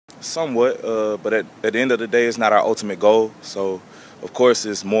Somewhat, but at the end of the day, it's not our ultimate goal. So, of course,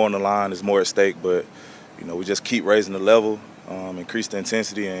 it's more on the line, it's more at stake. But we just keep raising the level, increase the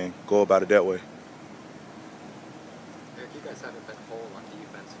intensity, and go about it that way. Eric, you guys haven't been whole on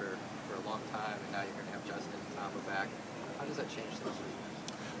defense for a long time, and now you're going to have Justin and Tamba back. How does that change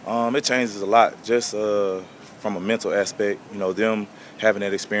things? It changes a lot, just from a mental aspect. Them having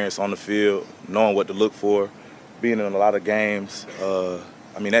that experience on the field, knowing what to look for, being in a lot of games.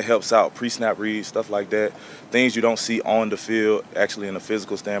 That helps out, pre-snap reads, stuff like that. Things you don't see on the field, actually in a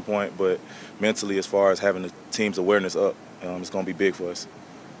physical standpoint, but mentally, as far as having the team's awareness up, it's going to be big for us.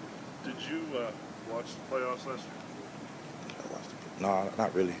 Did you watch the playoffs last year? No,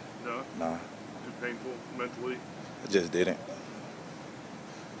 not really. No? Nah. Too painful mentally? I just didn't.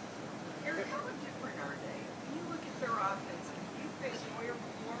 Eric, how different are they? You look at their offense, and you faced Moyer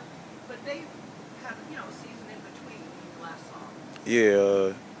before, but they've had, a season in between when you last saw them.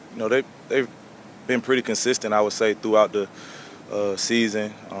 Yeah, they've been pretty consistent, I would say, throughout the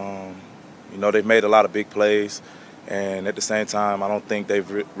season. They've made a lot of big plays, and at the same time, I don't think they've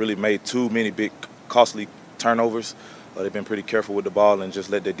really made too many big, costly turnovers. They've been pretty careful with the ball and just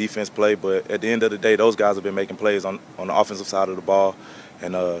let their defense play. But at the end of the day, those guys have been making plays on the offensive side of the ball,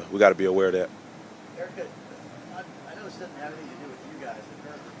 and we got to be aware of that. Eric, I know this doesn't have anything to do with you guys. The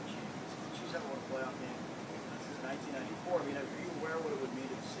current the Chiefs haven't won a playoff game since 1994. Are you aware of what it would mean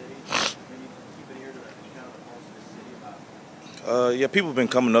to the city? You keep an ear to the kind of the pulse of the city about it? Yeah, people have been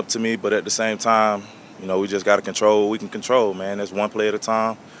coming up to me, but at the same time, we just got to control what we can control, man. That's one play at a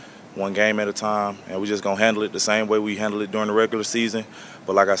time, one game at a time, and we're just going to handle it the same way we handle it during the regular season.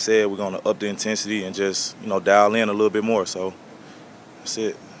 But like I said, we're going to up the intensity and just, dial in a little bit more. So that's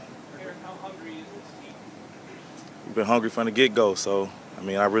it. Eric, how hungry is this team? We've been hungry from the get-go. So,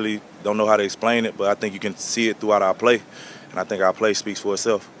 I really don't know how to explain it, but I think you can see it throughout our play, and I think our play speaks for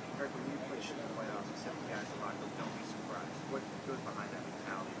itself. Eric, when you push in the playoffs and 7 guys in locker room, don't be surprised. What goes behind that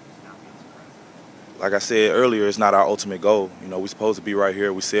mentality of just not being surprised? Like I said earlier, it's not our ultimate goal. We're supposed to be right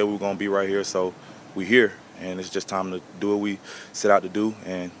here. We said we were going to be right here, so we're here. And it's just time to do what we set out to do,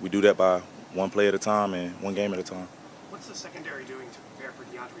 and we do that by one play at a time and one game at a time. What's the secondary doing to prepare for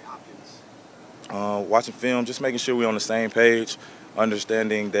DeAndre Hopkins? Watching film, just making sure we're on the same page,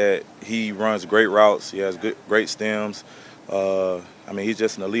 understanding that he runs great routes, he has great stems. He's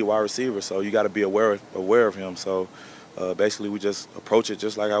just an elite wide receiver, so you got to be aware of him. So basically, we just approach it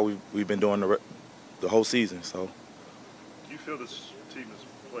just like how we've been doing the whole season. So, Do you feel this team has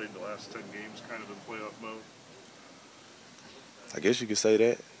played the last 10 games kind of in playoff mode? I guess you could say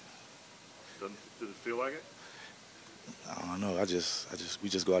that. Did it feel like it? I don't know. We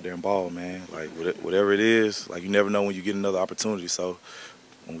just go out there and ball, man. Like whatever it is, like you never know when you get another opportunity. So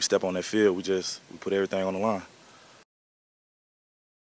when we step on that field, we put everything on the line.